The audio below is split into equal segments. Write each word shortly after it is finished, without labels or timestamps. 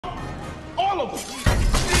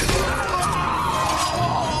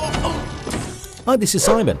Hi, this is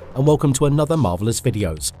Simon, and welcome to another Marvelous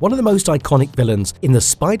Videos. One of the most iconic villains in the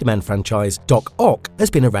Spider-Man franchise, Doc Ock, has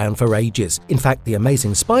been around for ages. In fact, The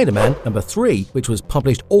Amazing Spider-Man #3, which was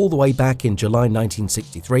published all the way back in July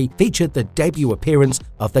 1963, featured the debut appearance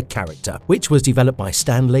of the character, which was developed by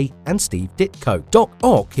Stan Lee and Steve Ditko. Doc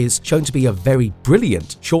Ock is shown to be a very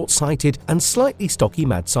brilliant, short-sighted, and slightly stocky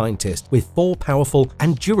mad scientist with 4 powerful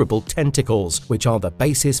and durable tentacles, which are the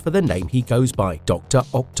basis for the name he goes by, Dr.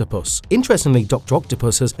 Octopus. Interestingly, Dr.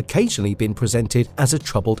 Octopus has occasionally been presented as a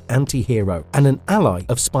troubled anti-hero and an ally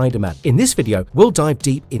of Spider-Man. In this video, we'll dive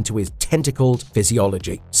deep into his tentacled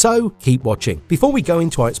physiology. So keep watching. Before we go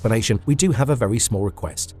into our explanation, we do have a very small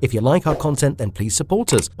request. If you like our content, then please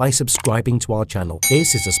support us by subscribing to our channel.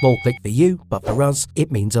 This is a small click for you, but for us, it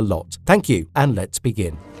means a lot. Thank you, and let's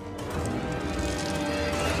begin.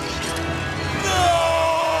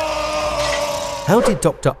 How did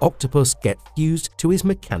Dr. Octopus get fused to his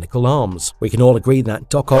mechanical arms? We can all agree that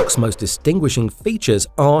Doc Ock's most distinguishing features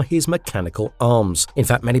are his mechanical arms. In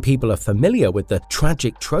fact, many people are familiar with the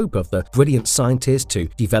tragic trope of the brilliant scientist who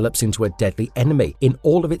develops into a deadly enemy in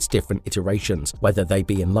all of its different iterations, whether they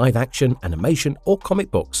be in live action, animation, or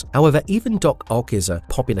comic books. However, even Doc Ock is a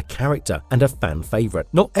popular character and a fan favorite.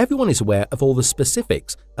 Not everyone is aware of all the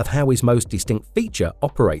specifics of how his most distinct feature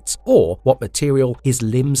operates, or what material his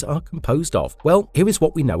limbs are composed of. Well, here is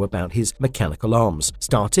what we know about his mechanical arms.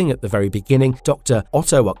 Starting at the very beginning, Dr.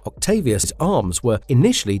 Otto Octavius' arms were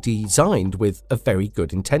initially designed with very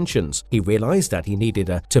good intentions. He realized that he needed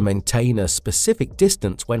to maintain a specific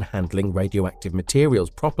distance when handling radioactive materials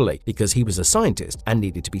properly, because he was a scientist and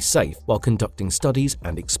needed to be safe while conducting studies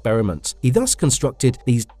and experiments. He thus constructed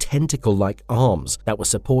these tentacle-like arms that were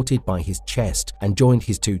supported by his chest and joined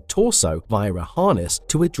his 2 torso via a harness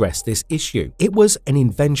to address this issue. It was an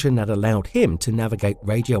invention that allowed him to navigate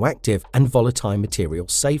radioactive and volatile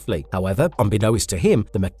materials safely. However, unbeknownst to him,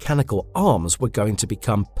 the mechanical arms were going to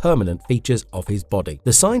become permanent features of his body.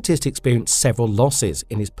 The scientist experienced several losses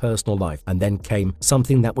in his personal life, and then came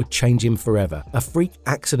something that would change him forever. A freak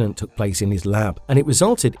accident took place in his lab, and it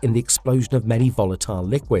resulted in the explosion of many volatile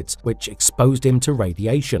liquids, which exposed him to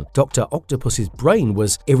radiation. Dr. Octopus's brain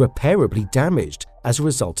was irreparably damaged as a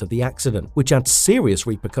result of the accident, which had serious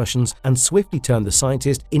repercussions and swiftly turned the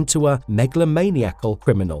scientist into a megalomaniacal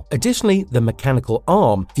criminal. Additionally, the mechanical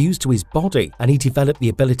arm fused to his body, and he developed the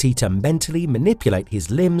ability to mentally manipulate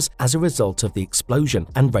his limbs as a result of the explosion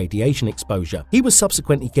and radiation exposure. He was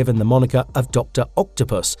subsequently given the moniker of Dr.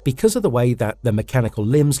 Octopus because of the way that the mechanical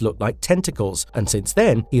limbs looked like tentacles, and since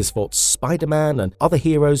then, he has fought Spider-Man and other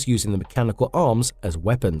heroes using the mechanical arms as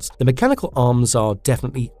weapons. The mechanical arms are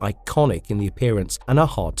definitely iconic in the appearance and are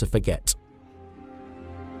hard to forget.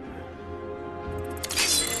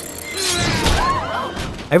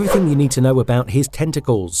 Everything you need to know about his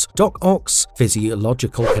tentacles. Doc Ock's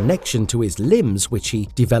physiological connection to his limbs, which he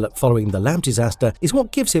developed following the lab disaster, is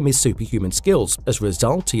what gives him his superhuman skills. As a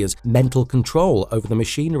result, he has mental control over the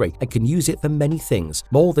machinery and can use it for many things,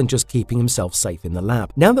 more than just keeping himself safe in the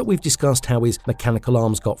lab. Now that we've discussed how his mechanical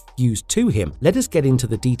arms got fused to him, let us get into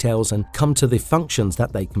the details and come to the functions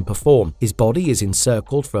that they can perform. His body is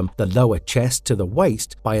encircled from the lower chest to the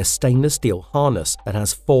waist by a stainless steel harness that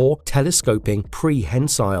has 4 telescoping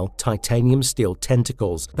prehensile titanium steel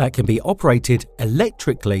tentacles that can be operated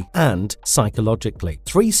electrically and psychologically.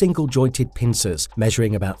 3 single-jointed pincers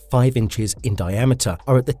measuring about 5 inches in diameter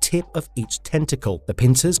are at the tip of each tentacle. The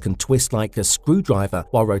pincers can twist like a screwdriver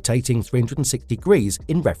while rotating 360 degrees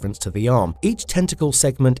in reference to the arm. Each tentacle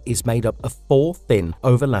segment is made up of 4 thin,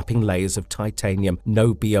 overlapping layers of titanium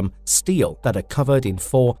niobium steel that are covered in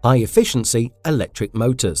 4 high-efficiency electric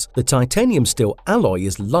motors. The titanium steel alloy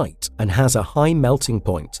is light and has a high melting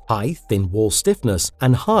point, high thin wall stiffness,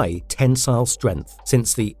 and high tensile strength.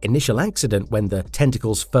 Since the initial accident when the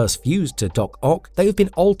tentacles first fused to Doc Ock, they have been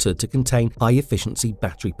altered to contain high-efficiency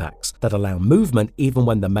battery packs that allow movement even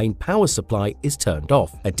when the main power supply is turned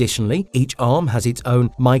off. Additionally, each arm has its own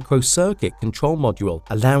microcircuit control module,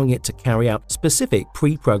 allowing it to carry out specific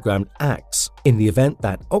pre-programmed acts in the event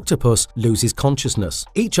that Octopus loses consciousness.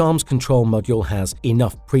 Each arm's control module has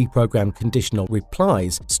enough pre-programmed conditional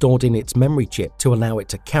replies stored in its memory chip to allow it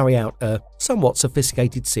to carry out a somewhat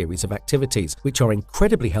sophisticated series of activities, which are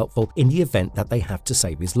incredibly helpful in the event that they have to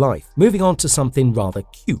save his life. Moving on to something rather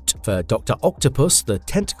cute. For Dr. Octopus, the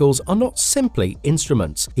tentacles are not simply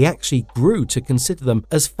instruments. He actually grew to consider them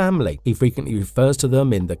as family. He frequently refers to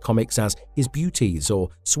them in the comics as his beauties or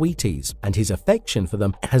sweeties, and his affection for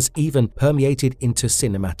them has even permeated into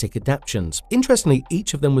cinematic adaptations. Interestingly,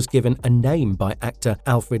 each of them was given a name by actor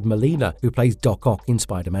Alfred Molina, who plays Doc Ock in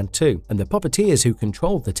Spider-Man 2, and the puppeteers who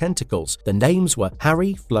controlled the tentacles. The names were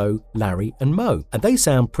Harry, Flo, Larry, and Mo, and they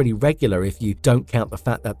sound pretty regular if you don't count the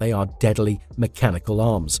fact that they are deadly mechanical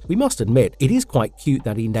arms. We must admit, it is quite cute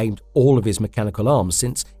that he named all of his mechanical arms,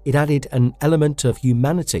 since it added an element of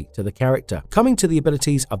humanity to the character. Coming to the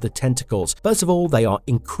abilities of the tentacles, first of all, they are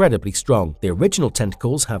incredibly strong. The original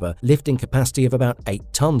tentacles have a lifting capacity of about 8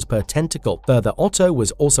 tons per tentacle. Further, Otto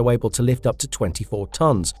was also able to lift up to 24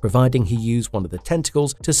 tons, providing he used one of the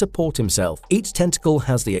tentacles to support himself. Each tentacle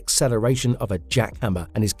has the acceleration of a jackhammer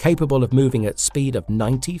and is capable of moving at speed of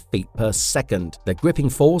 90 feet per second. The gripping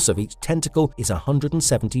force of each tentacle is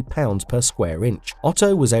 170 pounds per square inch.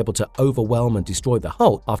 Otto was able to overwhelm and destroy the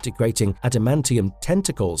Hulk after creating adamantium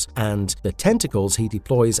tentacles, and the tentacles he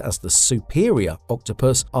deploys as the superior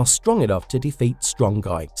Octopus are strong enough to defeat Strong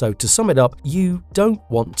Guy. So to sum it up, you don't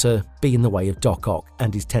want to be in the way of Doc Ock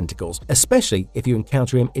and his tentacles, especially if you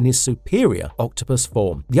encounter him in his superior Octopus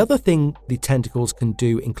form. The other thing the tentacles can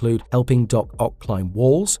do include helping Doc Ock climb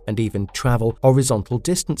walls and even travel horizontal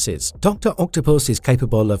distances. Dr. Octopus is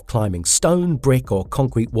capable of climbing stone, brick, or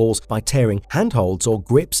concrete walls by tearing handholds or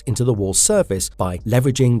grips into the wall surface by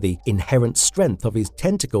leveraging the inherent strength of his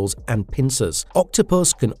tentacles and pincers.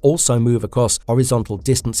 Octopus can also move across horizontal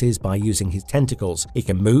distances by using his tentacles. He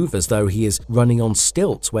can move as though he is running on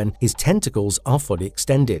stilts when his tentacles are fully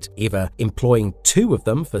extended, either employing 2 of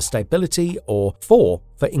them for stability or 4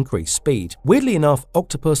 for increased speed. Weirdly enough,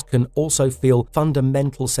 Octopus can also feel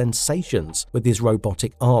fundamental sensations with his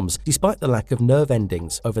robotic arms, despite the lack of nerve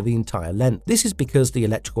endings over the entire length. This is because the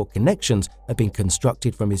electrical connections have been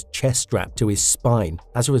constructed from his chest strap to his spine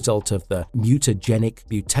as a result of the mutagenic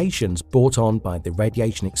mutations brought on by the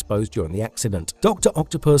radiation exposed during the accident. Dr.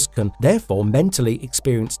 Octopus can therefore mentally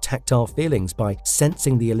experience tactile feelings by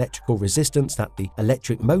sensing the electrical resistance that the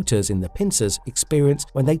electric motors in the pincers experience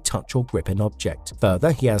when they touch or grip an object.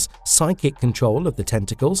 Further, he has psychic control of the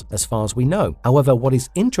tentacles as far as we know. However, what is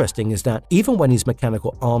interesting is that even when his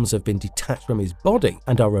mechanical arms have been detached from his body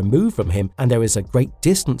and are removed from him, and there is a great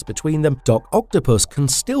distance between them, Doc Octopus can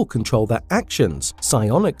still control their actions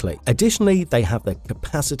psionically. Additionally, they have the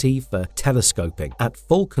capacity for telescoping. At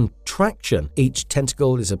full contraction, each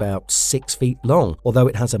tentacle is about 6 feet long, although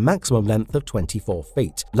it has a maximum length of 24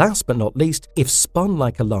 feet. Last but not least, if spun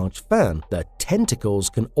like a large fan, the tentacles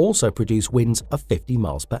can also produce winds of 50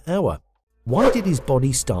 miles per hour. Why did his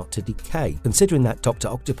body start to decay? Considering that Dr.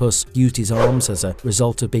 Octopus used his arms as a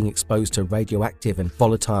result of being exposed to radioactive and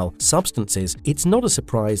volatile substances, it's not a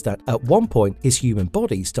surprise that at one point his human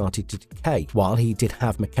body started to decay. While he did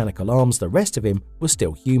have mechanical arms, the rest of him was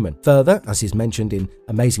still human. Further, as is mentioned in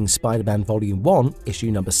Amazing Spider-Man Volume 1, issue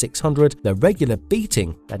number 600, the regular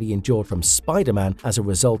beating that he endured from Spider-Man as a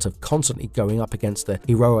result of constantly going up against the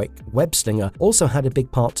heroic web-slinger also had a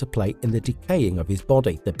big part to play in the decaying of his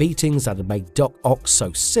body. The beatings that had made Doc Ock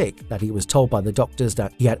so sick that he was told by the doctors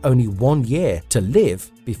that he had only 1 year to live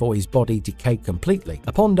before his body decayed completely.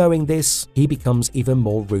 Upon knowing this, he becomes even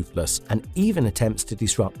more ruthless and even attempts to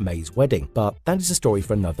disrupt May's wedding, but that is a story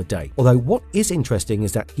for another day. Although what is interesting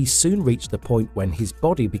is that he soon reached the point when his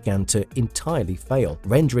body began to entirely fail,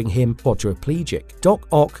 rendering him quadriplegic. Doc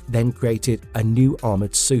Ock then created a new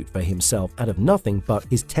armored suit for himself out of nothing but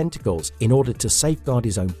his tentacles in order to safeguard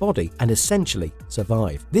his own body and essentially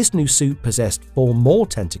survive. This new suit possessed 4 more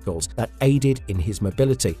tentacles that aided in his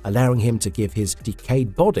mobility, allowing him to give his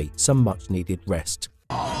decayed body some much needed rest.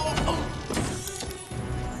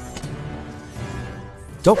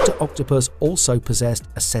 Dr. Octopus also possessed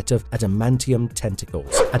a set of adamantium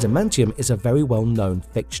tentacles. Adamantium is a very well-known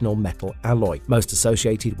fictional metal alloy, most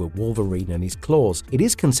associated with Wolverine and his claws. It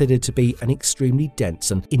is considered to be an extremely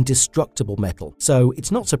dense and indestructible metal, so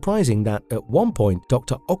it's not surprising that at one point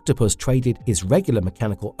Dr. Octopus traded his regular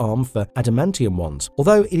mechanical arm for adamantium ones,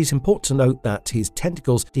 although it is important to note that his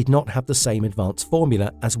tentacles did not have the same advanced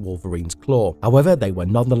formula as Wolverine's claw. However, they were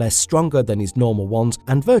nonetheless stronger than his normal ones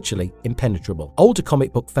and virtually impenetrable. Older comic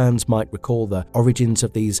Comic book fans might recall the origins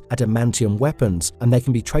of these adamantium weapons, and they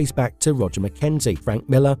can be traced back to Roger McKenzie, Frank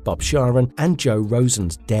Miller, Bob Sharon, and Joe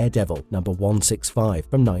Rosen's Daredevil number 165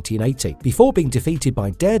 from 1980. Before being defeated by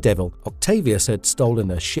Daredevil, Octavius had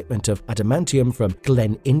stolen a shipment of adamantium from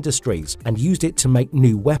Glen Industries and used it to make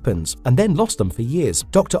new weapons, and then lost them for years.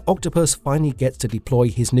 Dr. Octopus finally gets to deploy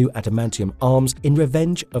his new adamantium arms in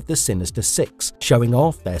revenge of the Sinister Six, showing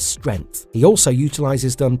off their strength. He also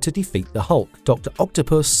utilizes them to defeat the Hulk. Dr. Octopus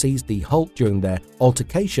seized the Hulk during their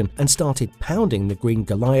altercation and started pounding the Green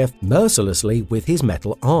Goliath mercilessly with his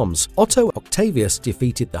metal arms. Otto Octavius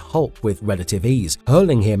defeated the Hulk with relative ease,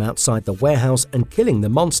 hurling him outside the warehouse and killing the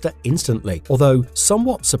monster instantly. Although,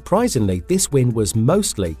 somewhat surprisingly, this win was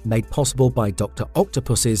mostly made possible by Dr.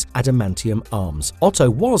 Octopus's adamantium arms. Otto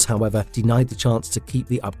was, however, denied the chance to keep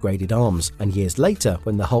the upgraded arms, and years later,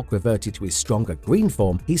 when the Hulk reverted to his stronger green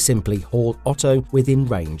form, he simply hauled Otto within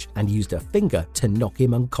range and used a finger to knock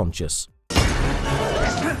him unconscious.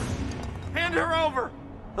 Hand her over!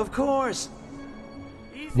 Of course!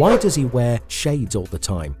 Why does he wear shades all the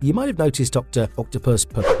time? You might have noticed Dr. Octopus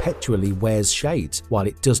perpetually wears shades. While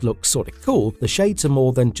it does look sort of cool, the shades are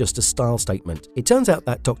more than just a style statement. It turns out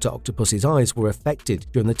that Dr. Octopus's eyes were affected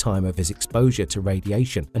during the time of his exposure to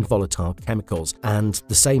radiation and volatile chemicals, and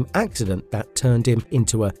the same accident that turned him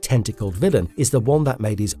into a tentacled villain is the one that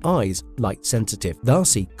made his eyes light sensitive.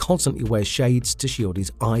 Thus, he constantly wears shades to shield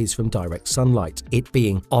his eyes from direct sunlight, it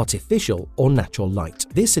being artificial or natural light.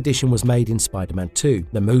 This addition was made in Spider-Man 2,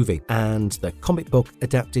 the movie, and the comic book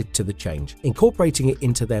adapted to the change, incorporating it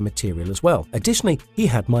into their material as well. Additionally, he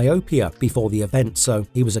had myopia before the event, so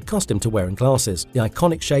he was accustomed to wearing glasses. The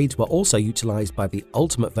iconic shades were also utilized by the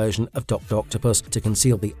ultimate version of Dr. Octopus to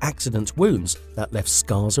conceal the accident's wounds that left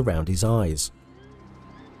scars around his eyes.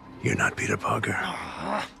 You're not Peter Parker.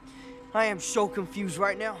 I am so confused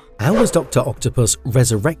right now. How was Dr. Octopus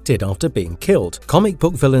resurrected after being killed? Comic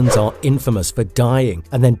book villains are infamous for dying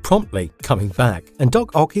and then promptly coming back, and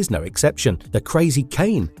Doc Ock is no exception. The Crazy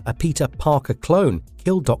Kane, a Peter Parker clone,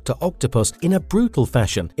 killed Dr. Octopus in a brutal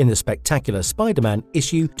fashion in the Spectacular Spider-Man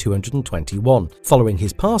issue 221. Following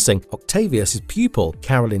his passing, Octavius' pupil,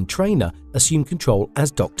 Carolyn Traynor, assumed control as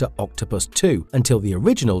Dr. Octopus 2 until the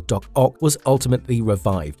original Doc Ock was ultimately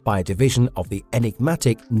revived by a division of the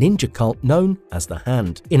enigmatic ninja cult known as the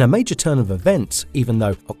Hand. In a major turn of events, even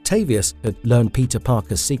though Octavius had learned Peter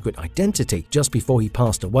Parker's secret identity just before he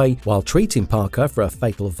passed away while treating Parker for a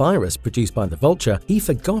fatal virus produced by the Vulture, he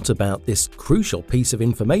forgot about this crucial piece of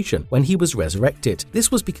information when he was resurrected.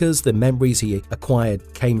 This was because the memories he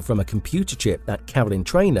acquired came from a computer chip that Carolyn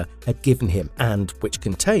Traynor had given him and which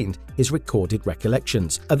contained his recorded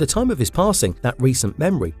recollections. At the time of his passing, that recent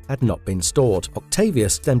memory had not been stored.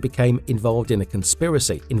 Octavius then became involved in a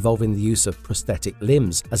conspiracy involving the use of prosthetic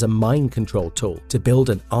limbs as a mind control tool to build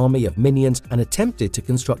an army of minions and attempted to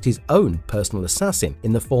construct his own personal assassin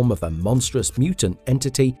in the form of a monstrous mutant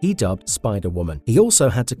entity he dubbed Spider-Woman. He also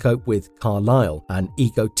had to cope with Carlisle, an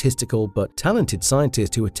egotistical but talented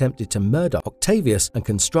scientist who attempted to murder Octavius and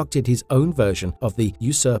constructed his own version of the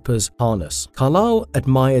usurper's harness. Carlisle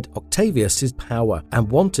admired Octavius' power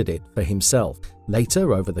and wanted it for himself.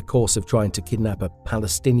 Later, over the course of trying to kidnap a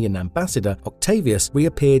Palestinian ambassador, Octavius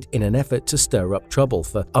reappeared in an effort to stir up trouble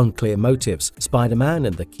for unclear motives. Spider-Man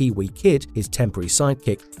and the Kiwi Kid, his temporary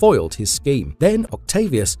sidekick, foiled his scheme. Then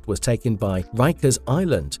Octavius was taken by Rikers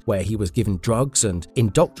Island, where he was given drugs and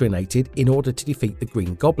indoctrinated in order to defeat the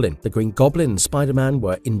Green Goblin. The Green Goblin and Spider-Man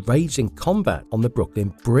were enraged in combat on the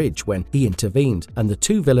Brooklyn Bridge when he intervened, and the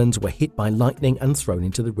two villains were hit by lightning and thrown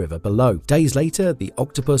into the river below. Days later, the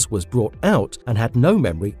Octopus was brought out and had no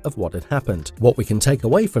memory of what had happened. What we can take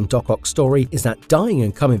away from Doc Ock's story is that dying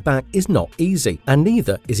and coming back is not easy, and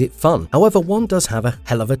neither is it fun. However, one does have a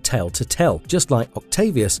hell of a tale to tell, just like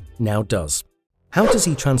Octavius now does. How does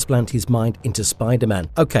he transplant his mind into Spider-Man?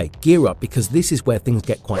 Okay, gear up because this is where things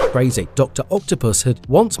get quite crazy. Dr. Octopus had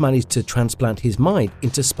once managed to transplant his mind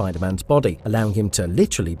into Spider-Man's body, allowing him to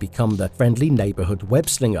literally become the friendly neighborhood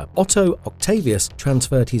web-slinger. Otto Octavius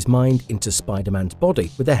transferred his mind into Spider-Man's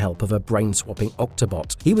body with the help of a brain-swapping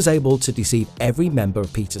Octobot. He was able to deceive every member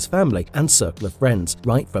of Peter's family and circle of friends,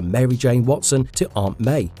 right from Mary Jane Watson to Aunt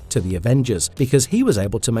May to the Avengers, because he was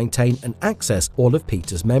able to maintain and access all of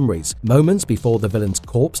Peter's memories. Moments before the villain's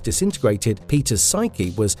corpse disintegrated, Peter's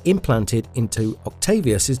psyche was implanted into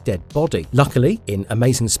Octavius's dead body. Luckily, in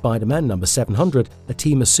Amazing Spider-Man number 700, a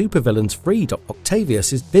team of supervillains freed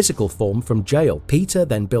Octavius's physical form from jail. Peter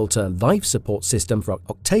then built a life support system for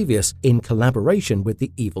Octavius in collaboration with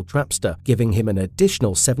the evil Trapster, giving him an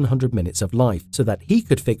additional 700 minutes of life so that he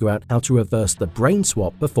could figure out how to reverse the brain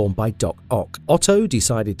swap performed by Doc Ock. Otto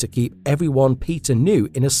decided to keep everyone Peter knew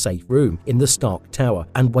in a safe room in the Stark Tower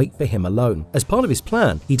and wait for him alone. As part of his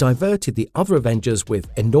plan, he diverted the other Avengers with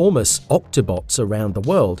enormous Octobots around the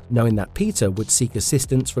world, knowing that Peter would seek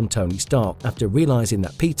assistance from Tony Stark after realizing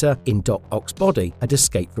that Peter, in Doc Ock's body, had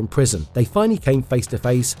escaped from prison. They finally came face to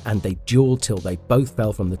face and they dueled till they both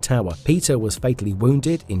fell from the tower. Peter was fatally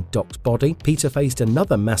wounded in Doc's body. Peter faced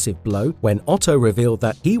another massive blow when Otto revealed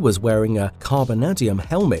that he was wearing a carbonadium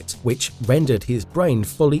helmet, which rendered his brain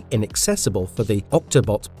fully inaccessible for the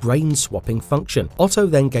Octobot brain swapping function. Otto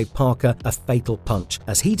then gave Parker a fatal punch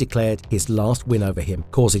as he declared his last win over him,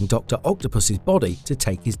 causing Dr. Octopus's body to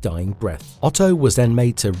take his dying breath. Otto was then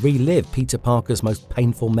made to relive Peter Parker's most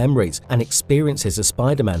painful memories and experiences as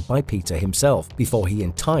Spider-Man by Peter himself before he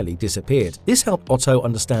entirely disappeared. This helped Otto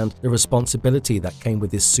understand the responsibility that came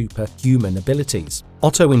with his superhuman abilities.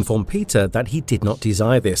 Otto informed Peter that he did not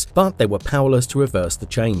desire this, but they were powerless to reverse the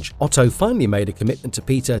change. Otto finally made a commitment to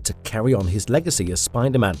Peter to carry on his legacy as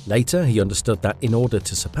Spider-Man. Later, he understood that in order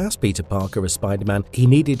to surpass Peter Parker as Spider-Man, he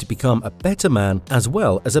needed to become a better man as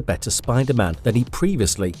well as a better Spider-Man than he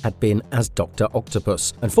previously had been as Dr.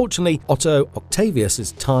 Octopus. Unfortunately, Otto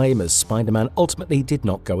Octavius's time as Spider-Man ultimately did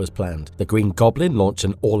not go as planned. The Green Goblin launched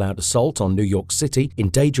an all-out assault on New York City,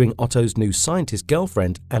 endangering Otto's new scientist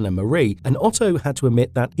girlfriend, Anna Marie, and Otto had to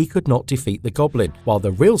admit that he could not defeat the Goblin, while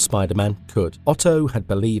the real Spider-Man could. Otto had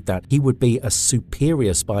believed that he would be a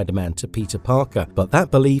superior Spider-Man to Peter Parker, but that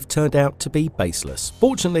belief turned out to be baseless.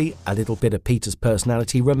 Fortunately, a little bit of Peter's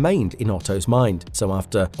personality remained in Otto's mind, so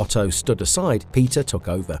after Otto stood aside, Peter took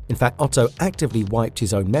over. In fact, Otto actively wiped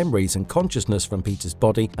his own memories and consciousness from Peter's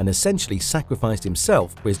body and essentially sacrificed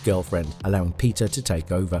himself for his girlfriend, allowing Peter to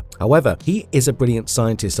take over. However, he is a brilliant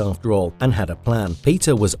scientist after all and had a plan.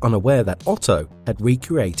 Peter was unaware that Otto had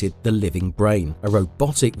recreated the Living Brain, a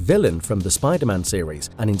robotic villain from the Spider-Man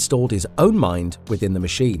series, and installed his own mind within the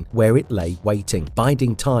machine, where it lay waiting,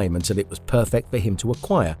 biding time until it was perfect for him to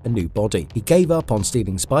acquire a new body. He gave up on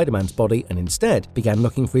stealing Spider-Man's body and instead began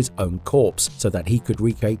looking for his own corpse so that he could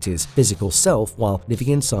recreate his physical self while living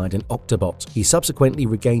inside an Octobot. He subsequently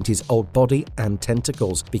regained his old body and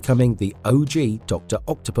tentacles, becoming the OG Dr.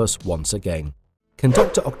 Octopus once again. Can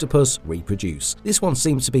Dr. Octopus reproduce? This one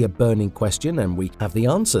seems to be a burning question, and we have the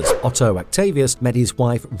answers. Otto Octavius met his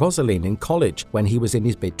wife Rosalind in college when he was in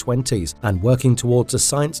his mid-20s and working towards a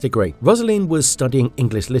science degree. Rosalind was studying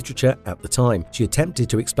English literature at the time. She attempted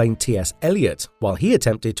to explain T.S. Eliot, while he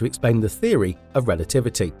attempted to explain the theory of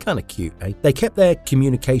relativity. Kinda cute, eh? They kept their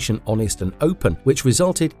communication honest and open, which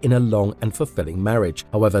resulted in a long and fulfilling marriage.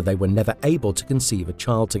 However, they were never able to conceive a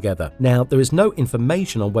child together. Now, there is no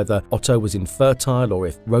information on whether Otto was infertile or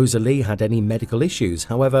if Rosalie had any medical issues.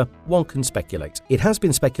 However, one can speculate. It has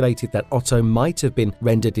been speculated that Otto might have been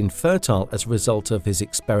rendered infertile as a result of his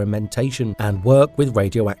experimentation and work with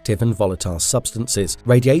radioactive and volatile substances.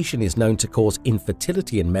 Radiation is known to cause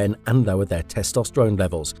infertility in men and lower their testosterone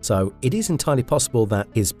levels, so it is entirely possible that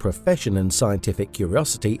his profession and scientific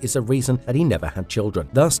curiosity is a reason that he never had children.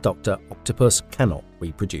 Thus, Dr. Octopus cannot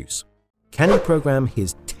reproduce. Can he program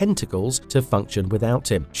his tentacles to function without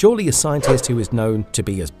him? Surely a scientist who is known to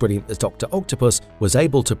be as brilliant as Dr. Octopus was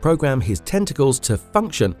able to program his tentacles to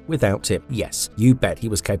function without him. Yes, you bet he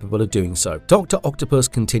was capable of doing so. Dr. Octopus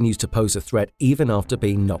continues to pose a threat even after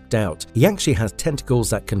being knocked out. He actually has tentacles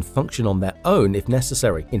that can function on their own if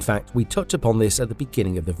necessary. In fact, we touched upon this at the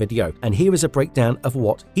beginning of the video, and here is a breakdown of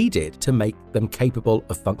what he did to make them capable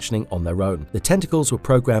of functioning on their own. The tentacles were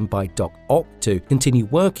programmed by Doc Ock to continue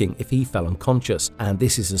working if he fell unconscious, and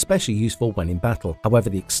this is especially useful when in battle.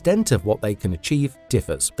 However, the extent of what they can achieve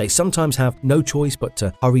differs. They sometimes have no choice but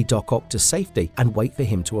to hurry Doc Ock to safety and wait for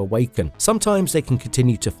him to awaken. Sometimes they can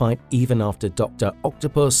continue to fight even after Dr.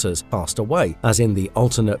 Octopus has passed away, as in the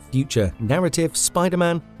alternate future narrative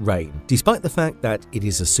Spider-Man Reign. Despite the fact that it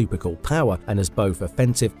is a super cool power and has both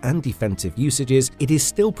offensive and defensive usages, it is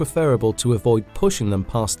still preferable to avoid pushing them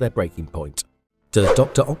past their breaking point. Does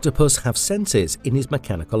Dr. Octopus have senses in his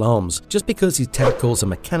mechanical arms? Just because his tentacles are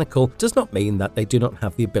mechanical does not mean that they do not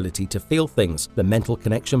have the ability to feel things. The mental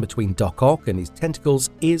connection between Doc Ock and his tentacles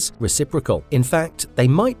is reciprocal. In fact, they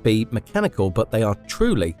might be mechanical, but they are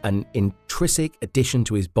truly an intrinsic addition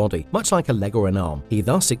to his body, much like a leg or an arm. He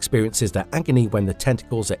thus experiences the agony when the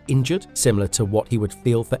tentacles are injured, similar to what he would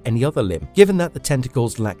feel for any other limb. Given that the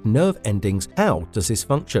tentacles lack nerve endings, how does this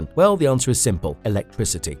function? Well, the answer is simple: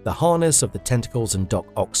 electricity. The harness of the tentacles and Doc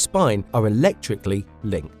Ock's spine are electrically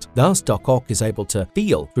linked. Thus, Doc Ock is able to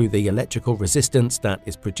feel through the electrical resistance that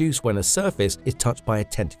is produced when a surface is touched by a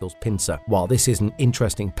tentacle's pincer. While this is an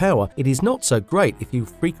interesting power, it is not so great if you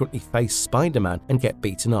frequently face Spider-Man and get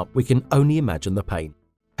beaten up. We can only imagine the pain.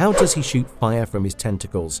 How does he shoot fire from his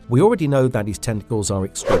tentacles? We already know that his tentacles are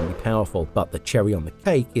extremely powerful, but the cherry on the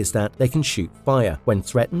cake is that they can shoot fire. When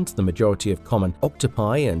threatened, the majority of common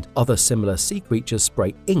octopi and other similar sea creatures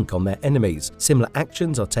spray ink on their enemies. Similar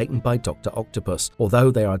actions are taken by Dr. Octopus, although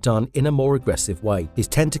they are done in a more aggressive way. His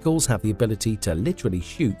tentacles have the ability to literally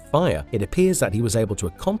shoot fire. It appears that he was able to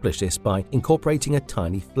accomplish this by incorporating a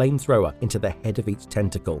tiny flamethrower into the head of each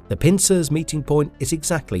tentacle. The pincer's meeting point is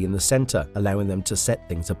exactly in the center, allowing them to set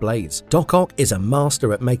things ablaze. Doc Ock is a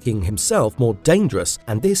master at making himself more dangerous,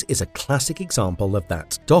 and this is a classic example of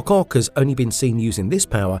that. Doc Ock has only been seen using this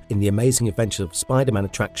power in the Amazing Adventures of Spider-Man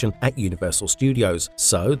attraction at Universal Studios,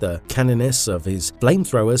 so the canonicity of his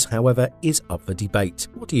flamethrowers, however, is up for debate.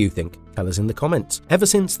 What do you think? Tell us in the comments. Ever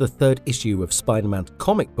since the third issue of Spider-Man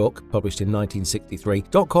comic book, published in 1963,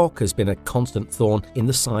 Doc Ock has been a constant thorn in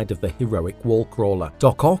the side of the heroic wall crawler.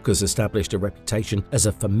 Doc Ock has established a reputation as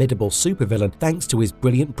a formidable supervillain thanks to his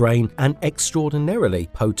brilliant brain and extraordinarily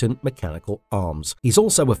potent mechanical arms. He's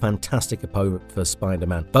also a fantastic opponent for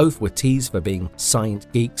Spider-Man. Both were teased for being science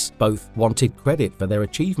geeks, both wanted credit for their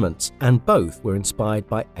achievements, and both were inspired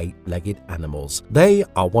by eight-legged animals. They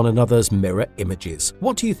are one another's mirror images.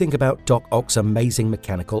 What do you think about Doc Ock's amazing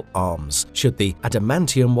mechanical arms? Should the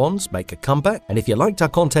adamantium ones make a comeback? And if you liked our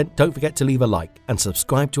content, don't forget to leave a like and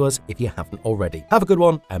subscribe to us if you haven't already. Have a good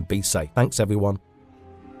one and be safe. Thanks everyone.